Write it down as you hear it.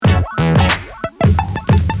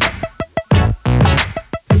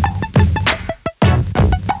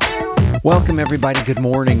Welcome, everybody. Good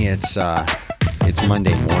morning. It's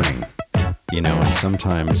Monday morning, and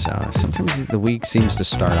sometimes the week seems to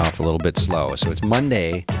start off a little bit slow. So it's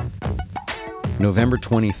Monday, November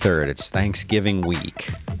 23rd. It's Thanksgiving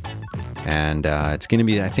week, and it's going to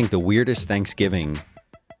be, I think, the weirdest Thanksgiving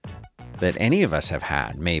that any of us have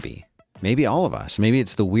had. Maybe all of us. Maybe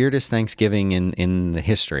it's the weirdest Thanksgiving in the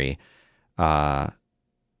history of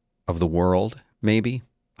the world. Maybe.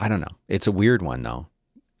 I don't know. It's a weird one, though.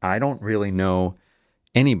 I don't really know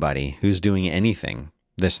anybody who's doing anything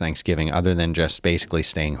this Thanksgiving other than just basically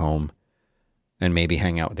staying home and maybe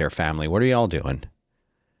hang out with their family. What are y'all doing?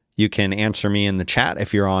 You can answer me in the chat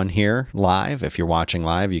if you're on here live. If you're watching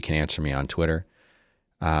live, you can answer me on Twitter.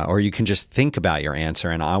 Or you can just think about your answer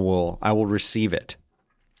and I will receive it.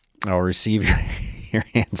 I'll receive your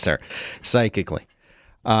answer psychically.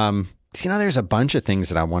 There's a bunch of things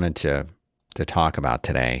that I wanted to talk about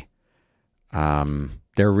today.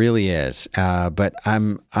 There really is. But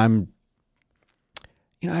I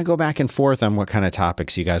go back and forth on what kind of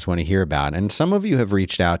topics you guys want to hear about. And some of you have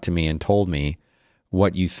reached out to me and told me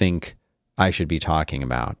what you think I should be talking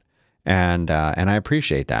about. And I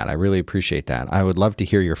appreciate that. I really appreciate that. I would love to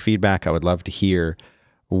hear your feedback. I would love to hear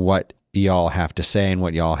what y'all have to say and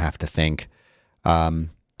what y'all have to think.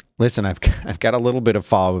 Listen, I've got a little bit of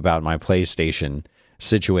follow about my PlayStation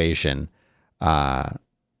situation,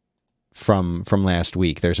 from last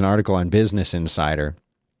week. There's an article on Business Insider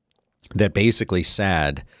that basically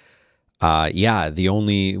said, the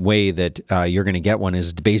only way that you're going to get one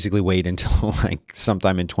is to basically wait until like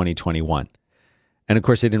sometime in 2021. And of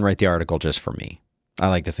course, they didn't write the article just for me. I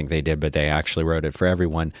like to think they did, but they actually wrote it for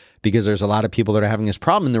everyone because there's a lot of people that are having this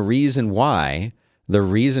problem. And the reason why,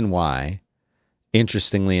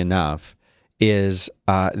 interestingly enough, is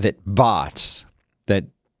that bots,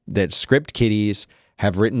 that script kiddies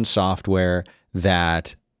have written software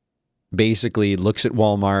that basically looks at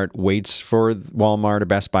Walmart, waits for Walmart or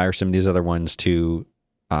Best Buy or some of these other ones to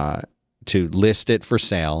list it for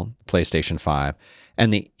sale, PlayStation 5.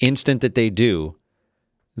 And the instant that they do,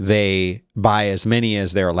 they buy as many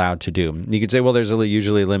as they're allowed to do. You could say, well, there's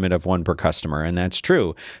usually a limit of one per customer, and that's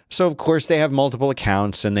true. So, of course, they have multiple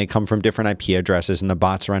accounts, and they come from different IP addresses, and the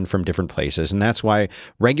bots run from different places. And that's why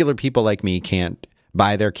regular people like me can't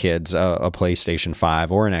buy their kids a PlayStation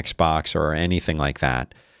 5 or an Xbox or anything like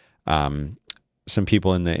that. Some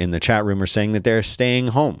people in the chat room are saying that they're staying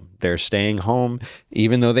home. They're staying home,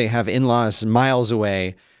 even though they have in-laws miles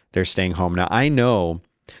away. They're staying home. Now, I know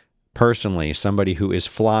personally somebody who is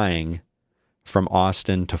flying from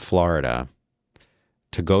Austin to Florida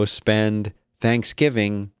to go spend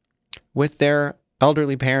Thanksgiving with their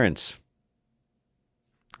elderly parents.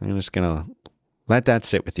 I'm just going to let that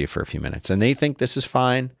sit with you for a few minutes. And they think this is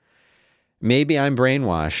fine. Maybe I'm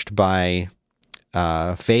brainwashed by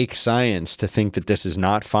fake science to think that this is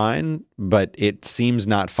not fine, but it seems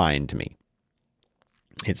not fine to me.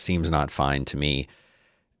 It seems not fine to me.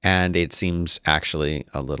 And it seems actually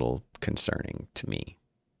a little concerning to me.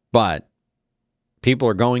 But people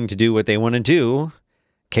are going to do what they want to do.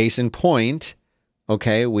 Case in point,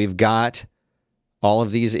 okay, we've got all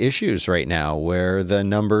of these issues right now where the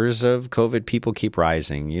numbers of COVID people keep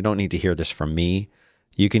rising. You don't need to hear this from me.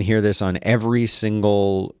 You can hear this on every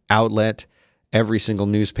single outlet, every single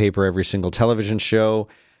newspaper, every single television show,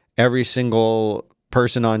 every single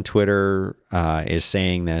person on Twitter is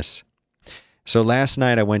saying this. So last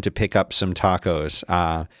night I went to pick up some tacos.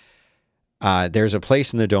 There's a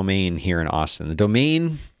place in the Domain here in Austin. The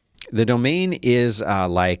Domain is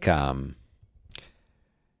like a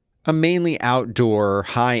mainly outdoor,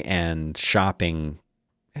 high-end shopping.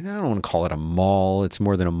 And I don't want to call it a mall. It's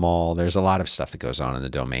more than a mall. There's a lot of stuff that goes on in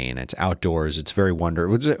the Domain. It's outdoors. It's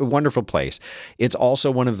it's a wonderful place. It's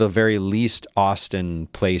also one of the very least Austin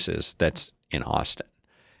places that's in Austin.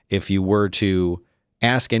 If you were to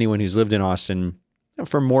ask anyone who's lived in Austin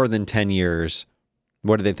for more than 10 years,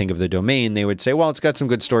 what do they think of the Domain? They would say, well, it's got some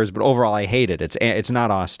good stores, but overall I hate it. It's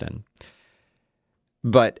not Austin.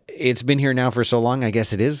 But it's been here now for so long, I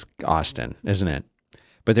guess it is Austin, isn't it?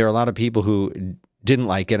 But there are a lot of people who didn't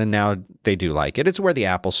like it, and now they do like it. It's where the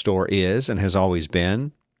Apple Store is and has always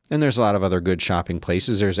been. And there's a lot of other good shopping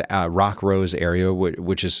places. There's Rock Rose area,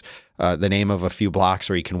 which is the name of a few blocks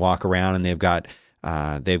where you can walk around, and they've got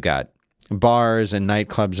bars and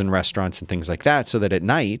nightclubs and restaurants and things like that, so that at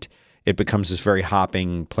night it becomes this very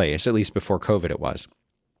hopping place. At least before COVID it was.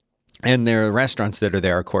 And there are restaurants that are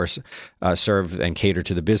there, of course, serve and cater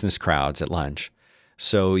to the business crowds at lunch.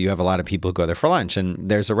 So you have a lot of people who go there for lunch. And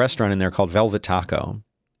there's a restaurant in there called Velvet Taco,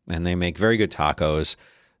 and they make very good tacos.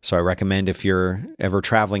 So I recommend if you're ever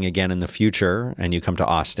traveling again in the future and you come to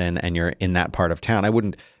Austin and you're in that part of town, I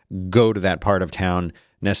wouldn't go to that part of town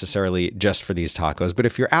necessarily just for these tacos. But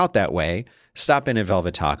if you're out that way, stop in at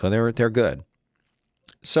Velvet Taco. They're good.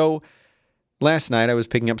 So last night I was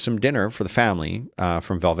picking up some dinner for the family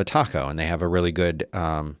from Velvet Taco, and they have a really good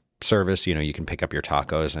service. You know, you can pick up your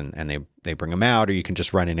tacos and they bring them out, or you can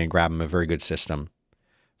just run in and grab them. A very good system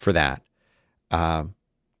for that.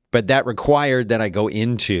 But that required that I go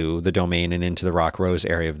into the Domain and into the Rock Rose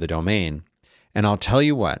area of the Domain. And I'll tell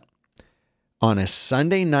you what, on a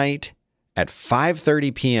Sunday night at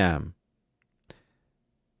 5:30 p.m.,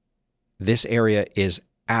 this area is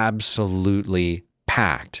absolutely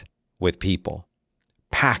packed with people.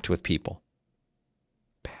 Packed with people.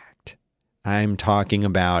 Packed. I'm talking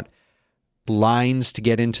about lines to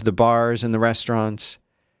get into the bars and the restaurants.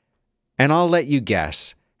 And I'll let you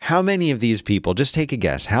guess. How many of these people, just take a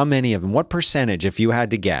guess, how many of them, what percentage, if you had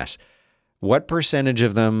to guess, what percentage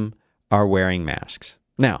of them are wearing masks?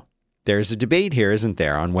 Now, there's a debate here, isn't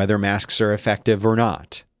there, on whether masks are effective or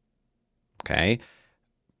not. Okay?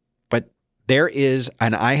 But there is,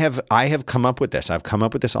 and I have come up with this. I've come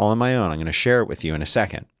up with this all on my own. I'm going to share it with you in a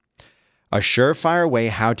second. A surefire way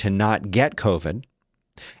how to not get COVID,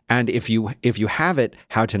 and if you have it,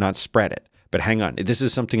 how to not spread it. But hang on, this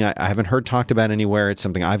is something I haven't heard talked about anywhere. It's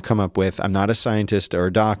something I've come up with. I'm not a scientist or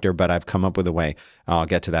a doctor, but I've come up with a way. I'll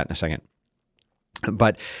get to that in a second.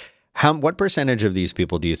 But what percentage of these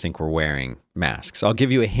people do you think were wearing masks? I'll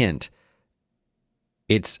give you a hint.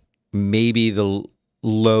 It's maybe the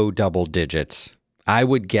low double digits. I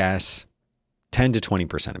would guess 10 to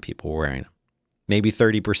 20% of people were wearing them. Maybe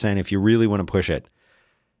 30% if you really want to push it.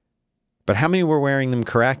 But how many were wearing them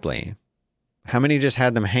correctly? How many just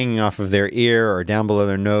had them hanging off of their ear or down below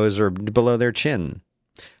their nose or below their chin?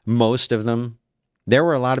 Most of them. There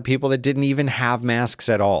were a lot of people that didn't even have masks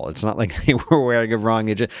at all. It's not like they were wearing it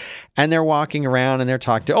wrong. And they're walking around and they're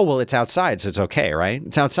talking to, oh, well, it's outside, so it's okay, right?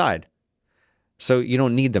 It's outside. So you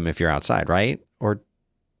don't need them if you're outside, right? Or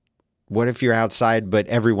what if you're outside, but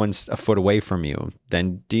everyone's a foot away from you?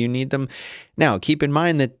 Then do you need them? Now, keep in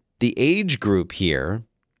mind that the age group here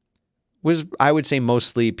was, I would say,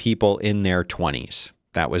 mostly people in their 20s.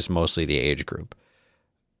 That was mostly the age group.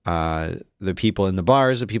 The people in the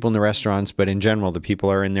bars, the people in the restaurants, but in general, the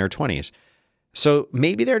people are in their 20s. So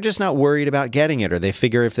maybe they're just not worried about getting it, or they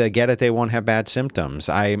figure if they get it, they won't have bad symptoms.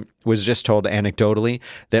 I was just told anecdotally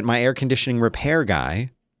that my air conditioning repair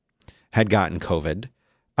guy had gotten COVID.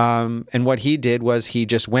 And what he did was he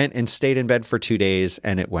just went and stayed in bed for 2 days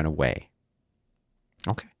and it went away.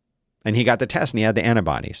 Okay. And he got the test and he had the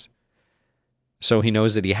antibodies. So he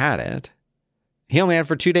knows that he had it. He only had it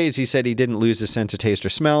for 2 days. He said he didn't lose his sense of taste or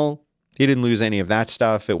smell. He didn't lose any of that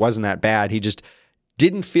stuff. It wasn't that bad. He just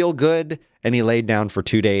didn't feel good. And he laid down for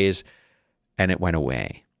 2 days and it went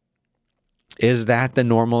away. Is that the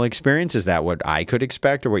normal experience? Is that what I could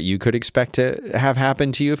expect or what you could expect to have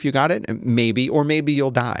happen to you if you got it? Maybe, or maybe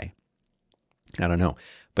you'll die. I don't know.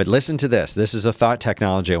 But listen to this. This is a thought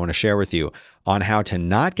technology I want to share with you on how to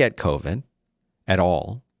not get COVID at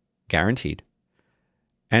all, guaranteed,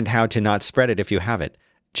 and how to not spread it if you have it.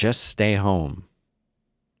 Just stay home.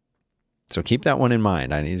 So keep that one in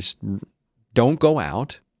mind. Just don't go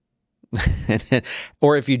out.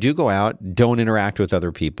 Or if you do go out, don't interact with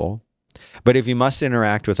other people. But if you must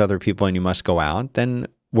interact with other people and you must go out, then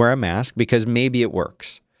wear a mask because maybe it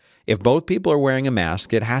works. If both people are wearing a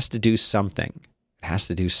mask, it has to do something. It has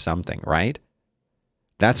to do something, right?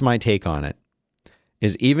 That's my take on it.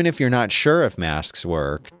 Is even if you're not sure if masks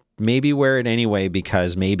work, maybe wear it anyway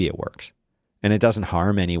because maybe it works. And it doesn't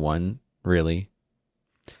harm anyone, really.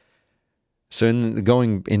 So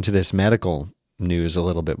going into this medical news a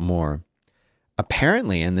little bit more,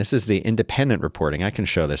 apparently, and this is the Independent reporting, I can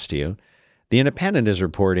show this to you. The Independent is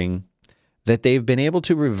reporting that they've been able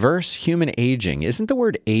to reverse human aging. Isn't the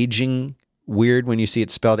word aging weird when you see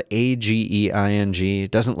it spelled A-G-E-I-N-G?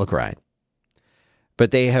 It doesn't look right.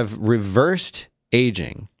 But they have reversed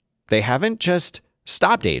aging. They haven't just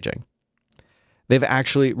stopped aging. They've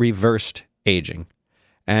actually reversed aging.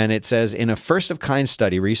 And it says, in a first-of-kind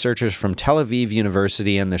study, researchers from Tel Aviv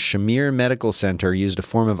University and the Shamir Medical Center used a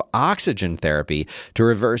form of oxygen therapy to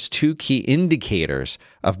reverse two key indicators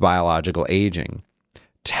of biological aging: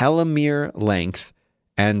 telomere length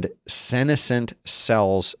and senescent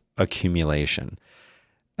cells accumulation.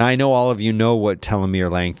 Now, I know all of you know what telomere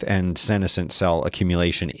length and senescent cell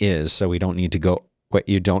accumulation is, so we don't need to go, what,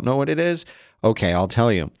 you don't know what it is? Okay, I'll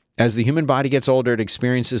tell you. As the human body gets older, it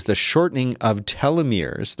experiences the shortening of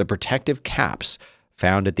telomeres, the protective caps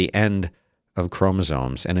found at the end of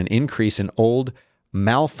chromosomes, and an increase in old,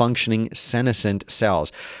 malfunctioning senescent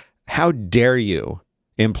cells. How dare you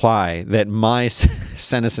imply that my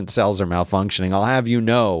senescent cells are malfunctioning. I'll have you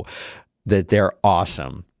know that they're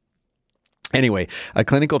awesome. Anyway, a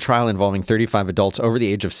clinical trial involving 35 adults over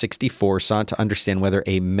the age of 64 sought to understand whether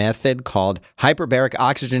a method called hyperbaric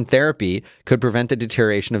oxygen therapy could prevent the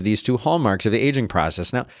deterioration of these two hallmarks of the aging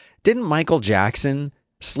process. Now, didn't Michael Jackson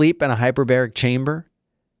sleep in a hyperbaric chamber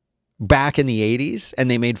back in the 80s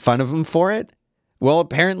and they made fun of him for it? Well,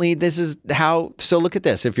 apparently this is how. So look at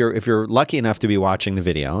this. If you're lucky enough to be watching the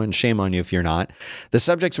video, and shame on you if you're not, the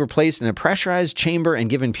subjects were placed in a pressurized chamber and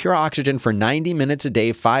given pure oxygen for 90 minutes a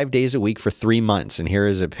day, 5 days a week for 3 months. And here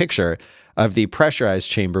is a picture of the pressurized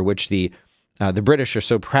chamber, which the British are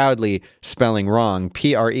so proudly spelling wrong.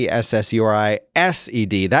 Pressurised.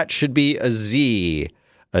 That should be a Z.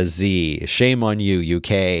 A Z. Shame on you,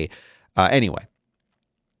 UK. Anyway,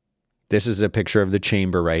 this is a picture of the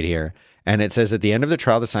chamber right here. And it says at the end of the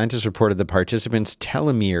trial, the scientists reported the participants'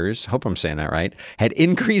 telomeres, hope I'm saying that right, had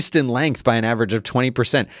increased in length by an average of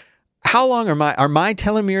 20%. How long are my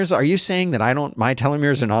telomeres? Are you saying that my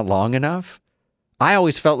telomeres are not long enough? I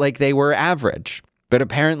always felt like they were average, but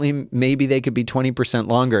apparently maybe they could be 20%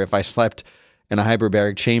 longer if I slept in a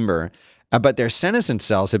hyperbaric chamber. But their senescent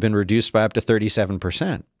cells have been reduced by up to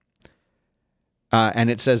 37%. And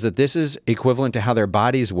it says that this is equivalent to how their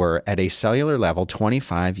bodies were at a cellular level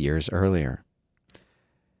 25 years earlier.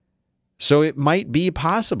 So it might be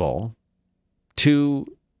possible to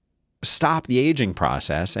stop the aging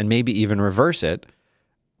process and maybe even reverse it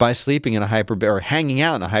by sleeping in a hyperbaric or hanging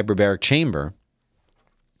out in a hyperbaric chamber.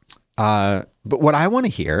 But what I want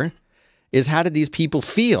to hear is, how did these people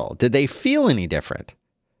feel? Did they feel any different?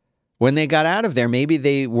 When they got out of there, maybe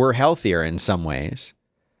they were healthier in some ways.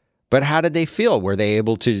 But how did they feel? Were they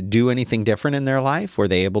able to do anything different in their life? Were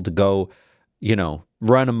they able to go,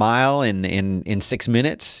 run a mile in 6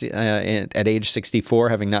 minutes at age 64,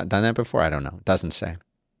 having not done that before? I don't know. It doesn't say.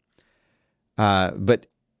 But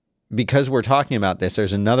because we're talking about this,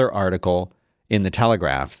 there's another article in the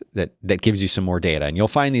Telegraph that gives you some more data. And you'll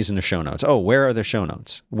find these in the show notes. Oh, where are the show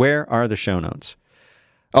notes? Where are the show notes?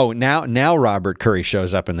 Oh, now Robert Curry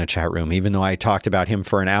shows up in the chat room, even though I talked about him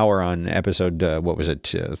for an hour on episode,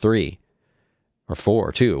 3 or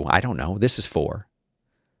 4, 2? I don't know. This is 4.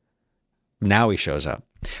 Now he shows up.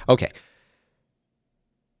 Okay.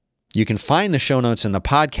 You can find the show notes in the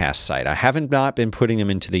podcast site. I haven't not been putting them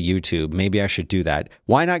into the YouTube. Maybe I should do that.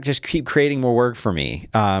 Why not just keep creating more work for me?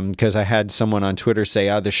 Because I had someone on Twitter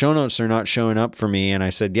say, the show notes are not showing up for me. And I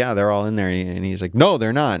said, yeah, they're all in there. And he's like, no,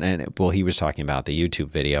 they're not. And he was talking about the YouTube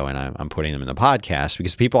video, and I'm putting them in the podcast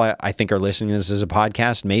because people I think are listening to this as a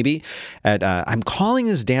podcast, maybe. I'm calling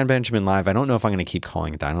this Dan Benjamin Live. I don't know if I'm going to keep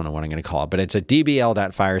calling it that. I don't know what I'm going to call it, but it's at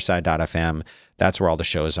dbl.fireside.fm. That's where all the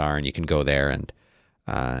shows are, and you can go there and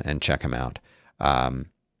check them out.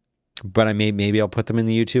 But maybe I'll put them in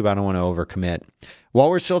the YouTube. I don't want to overcommit. While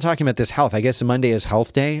we're still talking about this health, I guess Monday is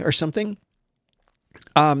Health Day or something.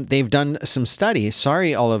 They've done some studies.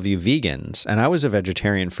 Sorry, all of you vegans. And I was a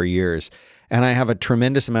vegetarian for years, and I have a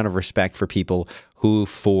tremendous amount of respect for people who,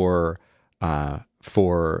 for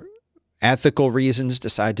ethical reasons,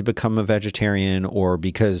 decide to become a vegetarian, or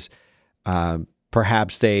because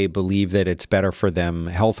perhaps they believe that it's better for them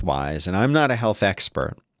health-wise. And I'm not a health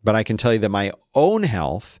expert, but I can tell you that my own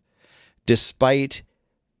health, despite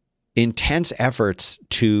intense efforts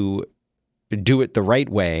to do it the right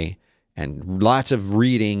way and lots of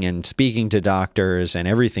reading and speaking to doctors and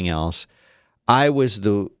everything else, I was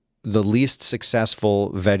the least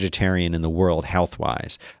successful vegetarian in the world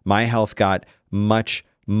health-wise. My health got much,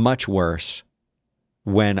 much worse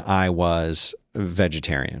when I was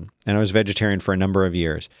vegetarian. And I was vegetarian for a number of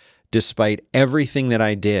years. Despite everything that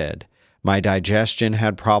I did, my digestion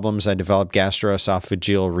had problems. I developed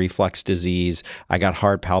gastroesophageal reflux disease. I got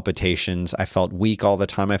heart palpitations. I felt weak all the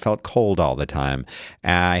time. I felt cold all the time.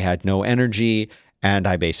 I had no energy, and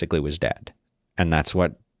I basically was dead. And that's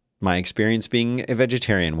what my experience being a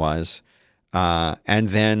vegetarian was. And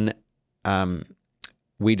then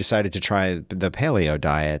we decided to try the paleo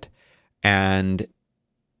diet. And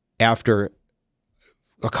after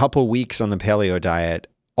a couple weeks on the paleo diet,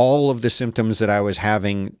 all of the symptoms that I was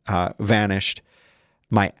having vanished.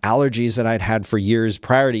 My allergies that I'd had for years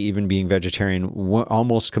prior to even being vegetarian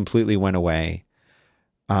almost completely went away.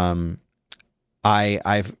 For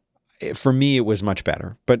me, it was much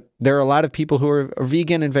better. But there are a lot of people who are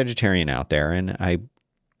vegan and vegetarian out there, and I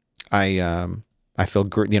feel,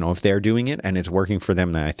 if they're doing it and it's working for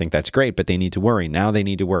them, then I think that's great. But they need to worry. Now they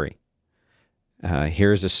need to worry.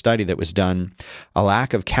 Here's a study that was done. A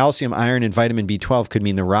lack of calcium, iron, and vitamin B12 could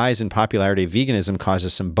mean the rise in popularity of veganism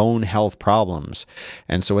causes some bone health problems.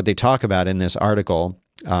 And so what they talk about in this article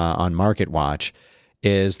on MarketWatch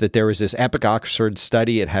is that there was this epic Oxford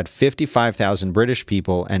study. It had 55,000 British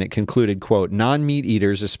people, and it concluded, quote, non-meat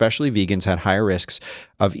eaters, especially vegans, had higher risks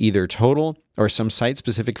of either total or some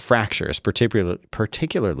site-specific fractures,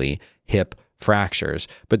 particularly hip fractures.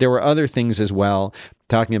 But there were other things as well,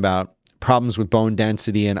 talking about problems with bone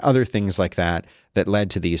density and other things like that that led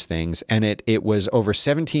to these things. And it was over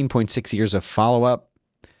 17.6 years of follow-up.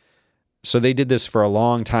 So they did this for a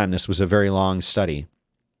long time. This was a very long study.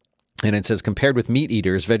 And it says, compared with meat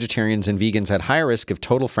eaters, vegetarians and vegans had higher risk of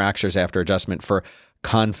total fractures after adjustment for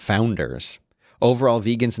confounders. Overall,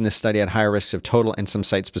 vegans in this study had higher risks of total and some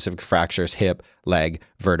site-specific fractures, hip, leg,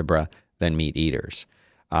 vertebra, than meat eaters.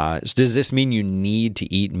 Does this mean you need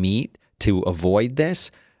to eat meat to avoid this?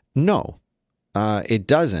 No, it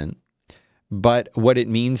doesn't. But what it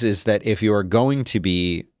means is that if you are going to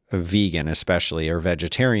be a vegan, especially, or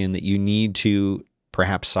vegetarian, that you need to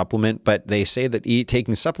perhaps supplement, but they say that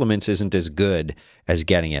taking supplements isn't as good as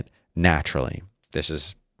getting it naturally.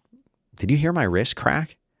 Did you hear my wrist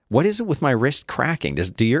crack? What is it with my wrist cracking?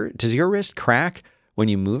 Does your wrist crack when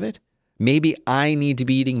you move it? Maybe I need to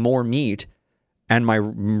be eating more meat and my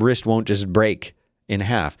wrist won't just break in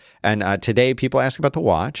half. And today people ask about the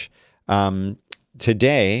watch.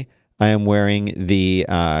 Today I am wearing the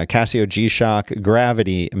Casio G-Shock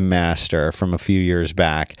Gravity Master from a few years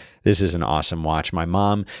back. This is an awesome watch. My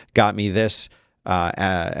mom got me this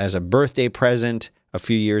as a birthday present a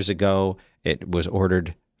few years ago. It was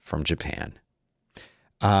ordered from Japan.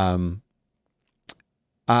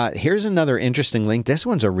 Here's another interesting link. This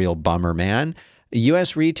one's a real bummer, man.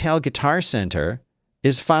 U.S. Retail Guitar Center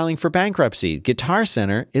is filing for bankruptcy. Guitar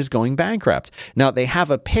Center is going bankrupt. Now, they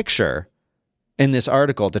have a picture in this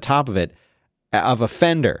article at the top of it of a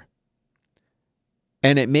Fender.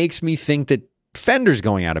 And it makes me think that Fender's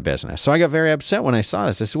going out of business. So I got very upset when I saw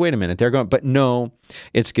this. I said, wait a minute, they're going, but no,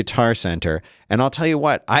 it's Guitar Center. And I'll tell you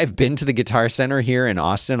what, I've been to the Guitar Center here in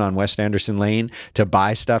Austin on West Anderson Lane to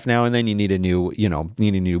buy stuff now and then. You need a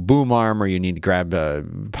new boom arm, or you need to grab a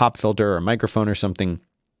pop filter or a microphone or something.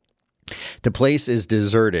 The place is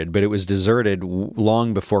deserted, but it was deserted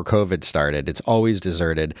long before COVID started. It's always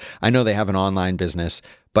deserted. I know they have an online business,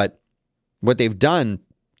 but what they've done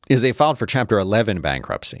is they filed for Chapter 11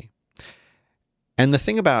 bankruptcy. And the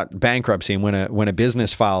thing about bankruptcy, and when a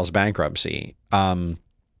business files bankruptcy,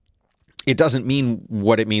 it doesn't mean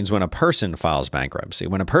what it means when a person files bankruptcy.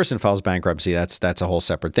 When a person files bankruptcy, that's a whole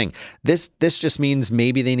separate thing. This just means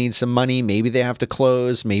maybe they need some money, maybe they have to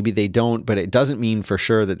close, maybe they don't, but it doesn't mean for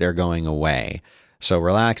sure that they're going away. So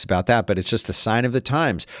relax about that, but it's just a sign of the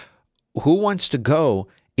times. Who wants to go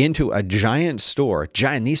into a giant store?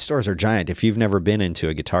 Giant. These stores are giant. If you've never been into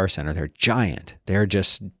a Guitar Center, they're giant. They're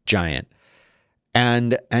just giant.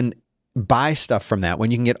 And buy stuff from that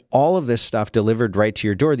when you can get all of this stuff delivered right to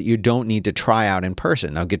your door that you don't need to try out in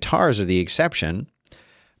person. Now, guitars are the exception,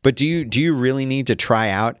 but do you really need to try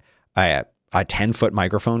out a 10-foot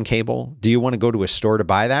microphone cable? Do you want to go to a store to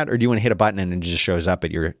buy that, or do you want to hit a button and it just shows up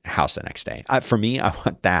at your house the next day? For me, I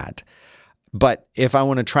want that. But if I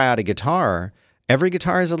want to try out a guitar, every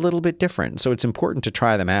guitar is a little bit different, so it's important to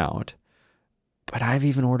try them out. But I've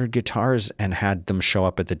even ordered guitars and had them show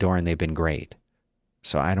up at the door, and they've been great.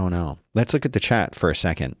 So I don't know. Let's look at the chat for a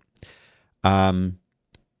second. Dell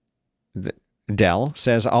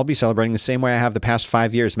says, I'll be celebrating the same way I have the past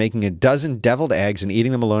 5 years, making a dozen deviled eggs and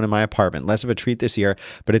eating them alone in my apartment. Less of a treat this year,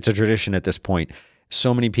 but it's a tradition at this point.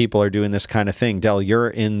 So many people are doing this kind of thing. Dell, you're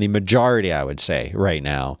in the majority, I would say, right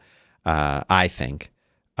now, I think.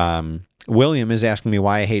 William is asking me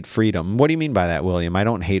why I hate freedom. What do you mean by that, William? I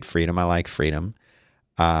don't hate freedom. I like freedom.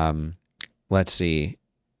 Let's see.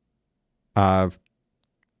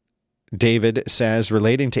 David says,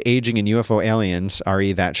 relating to aging and UFO aliens,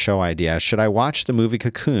 re that show idea, should I watch the movie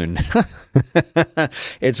Cocoon?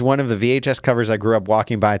 It's one of the VHS covers I grew up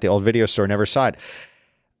walking by at the old video store, never saw it.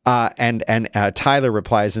 And Tyler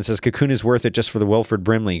replies and says, Cocoon is worth it just for the Wilford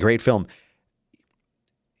Brimley. Great film.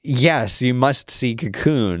 Yes, you must see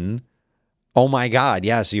Cocoon. Oh my God,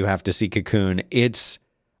 yes, you have to see Cocoon.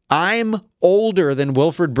 I'm older than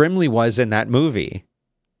Wilford Brimley was in that movie.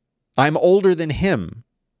 I'm older than him.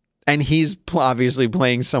 And he's obviously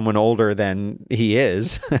playing someone older than he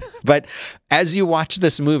is. But as you watch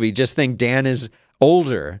this movie, just think Dan is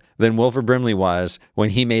older than Wilford Brimley was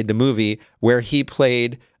when he made the movie, where he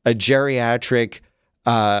played a geriatric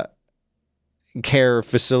care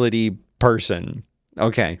facility person.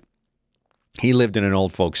 Okay. He lived in an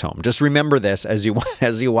old folks home. Just remember this as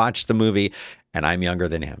you watch the movie, and I'm younger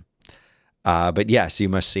than him. But yes, you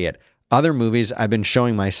must see it. Other movies I've been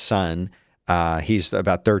showing my son. He's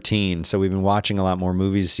about 13, so we've been watching a lot more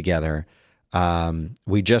movies together.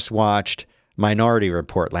 We just watched Minority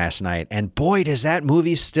Report last night. And boy, does that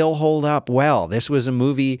movie still hold up well. This was a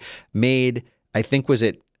movie made, I think, was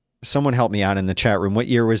it, someone help me out in the chat room. What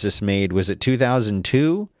year was this made? Was it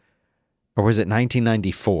 2002 or was it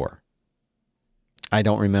 1994? I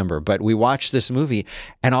don't remember, but we watched this movie,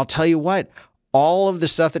 and I'll tell you what, all of the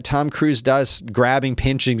stuff that Tom Cruise does, grabbing,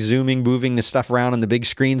 pinching, zooming, moving the stuff around on the big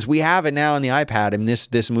screens, we have it now on the iPad. And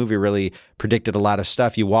this movie really predicted a lot of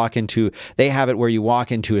stuff. They have it where you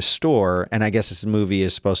walk into a store, and I guess this movie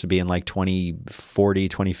is supposed to be in like 2040,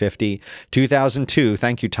 2050, 2002.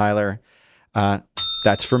 Thank you, Tyler.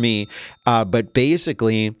 That's for me. But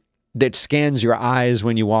basically, that scans your eyes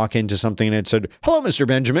when you walk into something, and it said, "Hello, Mr.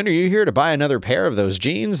 Benjamin, are you here to buy another pair of those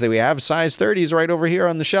jeans that we have size 30s right over here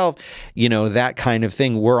on the shelf?" You know, that kind of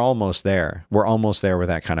thing. We're almost there. We're almost there with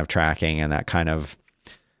that kind of tracking and that kind of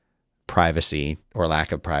privacy or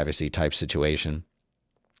lack of privacy type situation.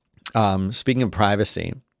 Speaking of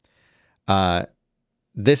privacy,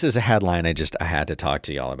 this is a headline I had to talk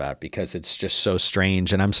to y'all about because it's just so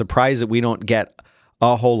strange, and I'm surprised that we don't get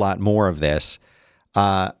a whole lot more of this.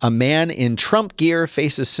 A man in Trump gear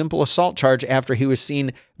faces simple assault charge after he was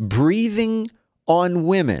seen breathing on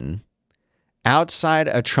women outside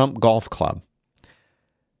a Trump golf club.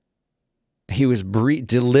 He was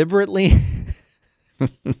deliberately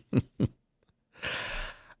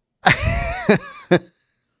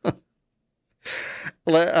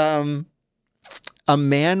a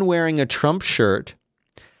man wearing a Trump shirt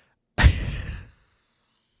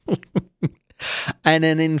and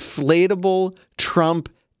an inflatable Trump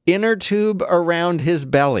inner tube around his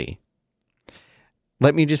belly.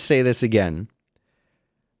 Let me just say this again.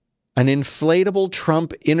 An inflatable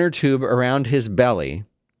Trump inner tube around his belly.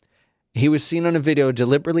 He was seen on a video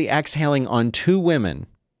deliberately exhaling on two women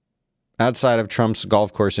outside of Trump's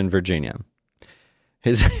golf course in Virginia.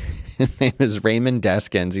 His name is Raymond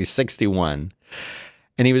Deskins. He's 61.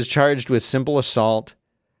 And he was charged with simple assault.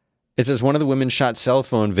 It says one of the women shot cell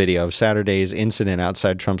phone video of Saturday's incident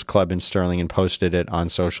outside Trump's club in Sterling and posted it on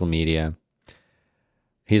social media.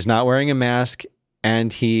 He's not wearing a mask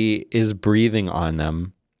and he is breathing on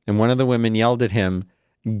them. And one of the women yelled at him,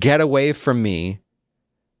 "Get away from me.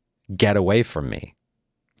 Get away from me."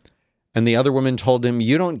 And the other woman told him,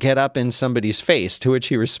 "You don't get up in somebody's face," to which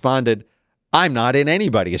he responded, "I'm not in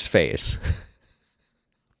anybody's face."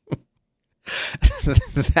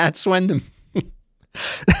 That's when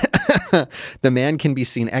the man can be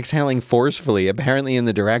seen exhaling forcefully, apparently in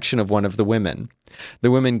the direction of one of the women.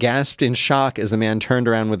 The woman gasped in shock as the man turned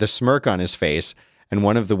around with a smirk on his face, and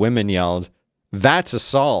one of the women yelled, "That's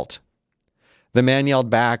assault." The man yelled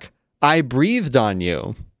back, "I breathed on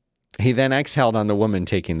you." He then exhaled on the woman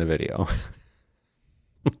taking the video.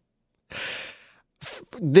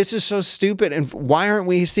 This is so stupid. And why aren't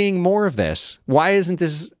we seeing more of this? Why isn't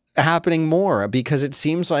this happening more? Because it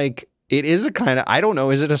seems like it is a kind of, I don't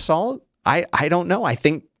know, is it assault? I don't know. I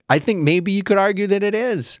think maybe you could argue that it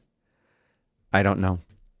is. I don't know.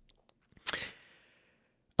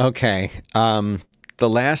 Okay. The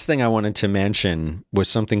last thing I wanted to mention was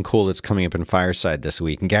something cool that's coming up in Fireside this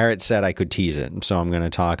week. And Garrett said I could tease it, so I'm going to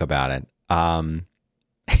talk about it.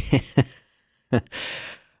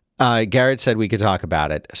 Garrett said we could talk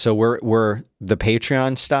about it. So we're the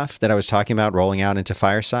Patreon stuff that I was talking about rolling out into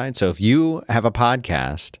Fireside. So if you have a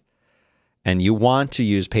podcast and you want to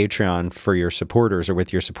use Patreon for your supporters or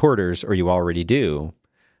with your supporters, or you already do,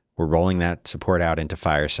 we're rolling that support out into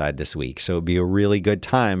Fireside this week. So it'd be a really good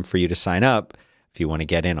time for you to sign up if you want to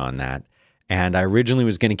get in on that. And I originally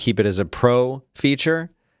was going to keep it as a pro feature.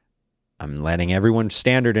 I'm letting everyone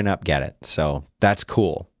standard and up get it. So that's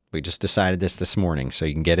cool. We just decided this morning. So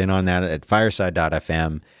you can get in on that at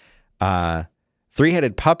fireside.fm.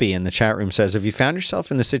 Three-Headed Puppy in the chat room says, if you found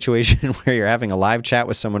yourself in the situation where you're having a live chat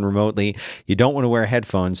with someone remotely, you don't want to wear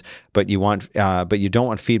headphones, but you don't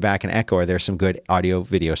want feedback and echo, are there some good audio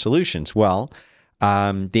video solutions? Well,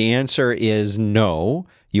 the answer is no.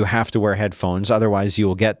 You have to wear headphones. Otherwise, you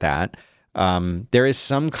will get that. There is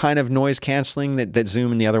some kind of noise canceling that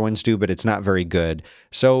Zoom and the other ones do, but it's not very good.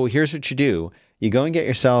 So here's what you do. You go and get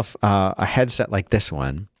yourself a headset like this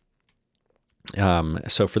one.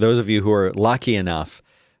 So for those of you who are lucky enough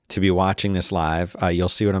to be watching this live, you'll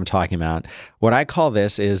see what I'm talking about. What I call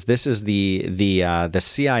this is the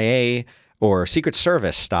CIA or Secret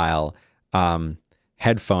Service style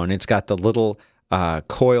headphone. It's got the little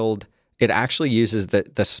coiled. It actually uses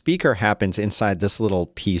the speaker happens inside this little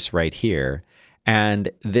piece right here, and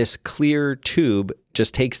this clear tube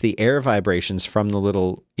just takes the air vibrations from the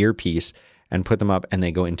little earpiece and put them up, and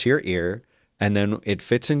they go into your ear. And then it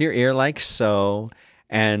fits into your ear like so.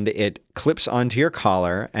 and it clips onto your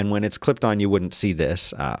collar. And when it's clipped on, you wouldn't see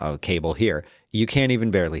this cable here. You can't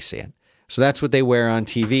even barely see it. So that's what they wear on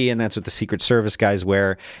TV, and that's what the Secret Service guys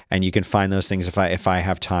wear. And you can find those things. If I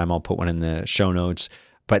have time, I'll put one in the show notes.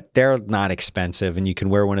 But they're not expensive, and you can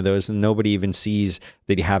wear one of those and nobody even sees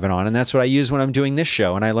that you have it on. And that's what I use when I'm doing this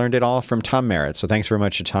show. And I learned it all from Tom Merritt. So thanks very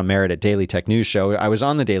much to Tom Merritt at Daily Tech News Show. I was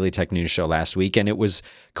on the Daily Tech News Show last week, and it was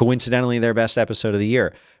coincidentally their best episode of the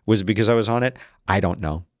year. Was it because I was on it? I don't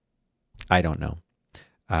know.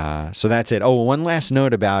 So that's it. Oh, one last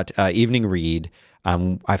note about Evening Read.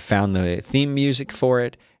 I found the theme music for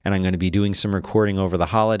it, and I'm going to be doing some recording over the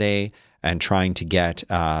holiday and trying to get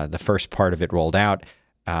the first part of it rolled out.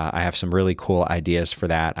 I have some really cool ideas for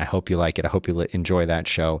that. I hope you like it. I hope you enjoy that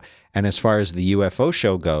show. And as far as the UFO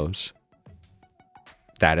show goes,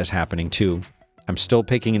 that is happening too. I'm still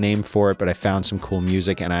picking a name for it, but I found some cool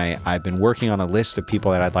music, and I've been working on a list of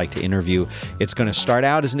people that I'd like to interview. It's going to start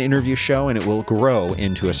out as an interview show, and it will grow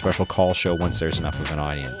into a special call show once there's enough of an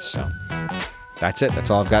audience. So that's it. That's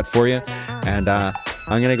all I've got for you. And I'm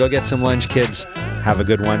going to go get some lunch, kids. Have a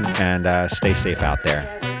good one, and stay safe out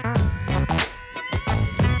there.